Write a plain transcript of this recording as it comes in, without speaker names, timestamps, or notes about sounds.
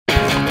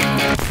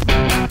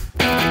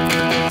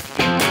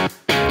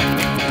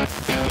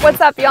What's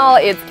up, y'all?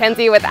 It's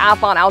Kenzie with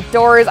Athlon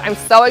Outdoors. I'm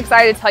so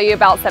excited to tell you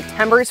about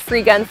September's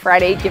Free Gun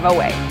Friday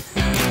giveaway.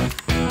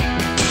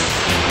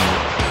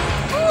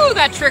 Ooh,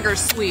 that trigger's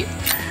sweet.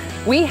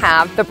 We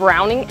have the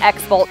Browning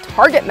X-Bolt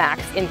Target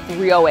Max in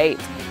 308.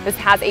 This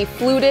has a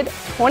fluted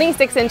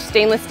 26-inch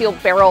stainless steel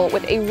barrel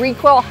with a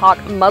recoil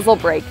hawk muzzle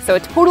brake, so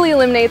it totally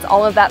eliminates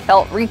all of that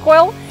felt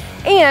recoil,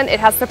 and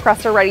it has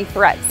suppressor-ready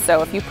threads.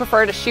 So if you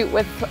prefer to shoot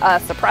with a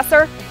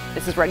suppressor,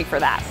 this is ready for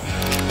that.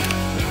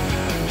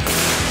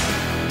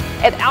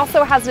 It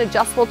also has an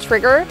adjustable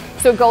trigger,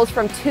 so it goes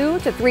from 2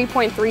 to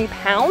 3.3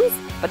 pounds,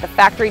 but the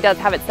factory does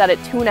have it set at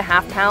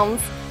 2.5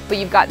 pounds. But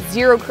you've got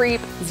zero creep,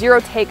 zero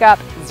take up,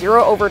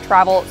 zero over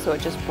travel, so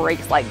it just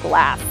breaks like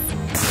glass.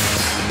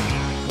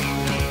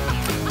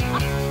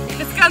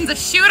 This gun's a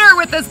shooter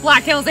with this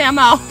Black Hills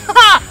ammo.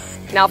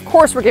 Now, of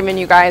course, we're giving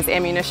you guys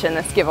ammunition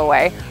this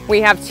giveaway.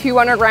 We have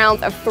 200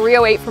 rounds of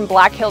 308 from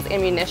Black Hills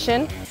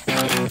Ammunition.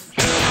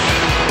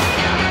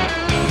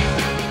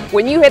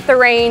 When you hit the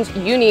range,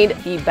 you need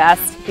the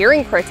best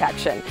hearing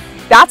protection.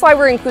 That's why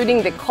we're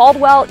including the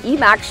Caldwell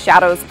eMax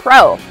Shadows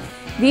Pro.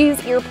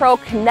 These Ear Pro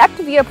connect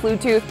via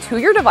Bluetooth to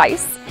your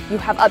device. You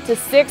have up to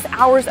 6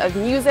 hours of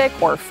music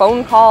or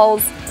phone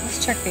calls.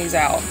 Let's check these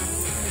out.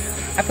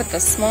 I put the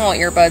small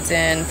earbuds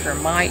in for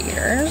my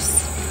ears.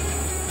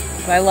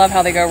 But I love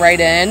how they go right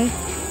in.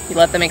 You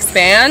let them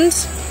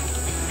expand,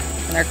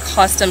 and they're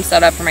custom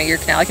set up for my ear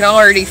canal. I can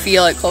already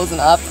feel it closing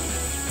up.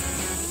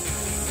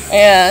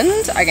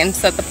 And I can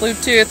set the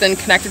Bluetooth and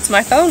connect it to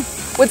my phone.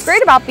 What's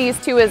great about these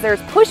two is there's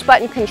push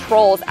button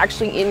controls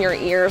actually in your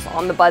ears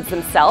on the buds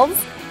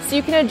themselves. So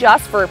you can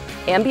adjust for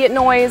ambient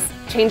noise,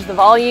 change the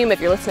volume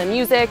if you're listening to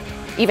music,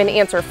 even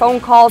answer phone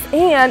calls,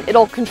 and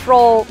it'll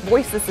control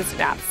voice assistant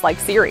apps like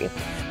Siri.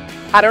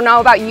 I don't know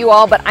about you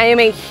all, but I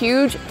am a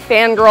huge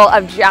fangirl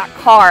of Jack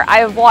Carr. I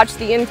have watched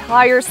the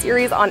entire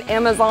series on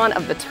Amazon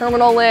of The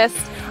Terminal List.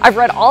 I've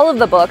read all of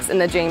the books in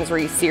the James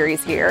Reese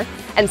series here.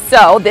 And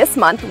so this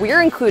month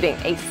we're including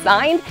a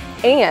signed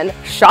and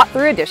shot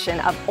through edition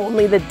of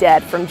Only the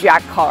Dead from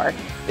Jack Carr.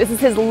 This is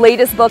his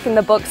latest book in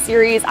the book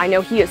series. I know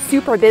he is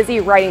super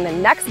busy writing the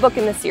next book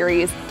in the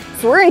series,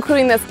 so we're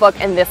including this book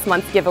in this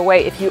month's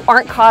giveaway. If you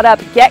aren't caught up,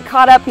 get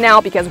caught up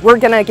now because we're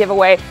gonna give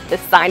away the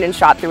signed and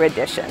shot through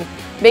edition.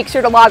 Make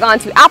sure to log on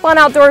to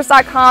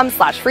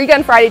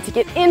athlonoutdoors.com/freegunfriday to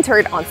get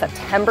entered on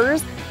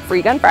September's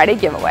Free Gun Friday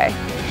giveaway.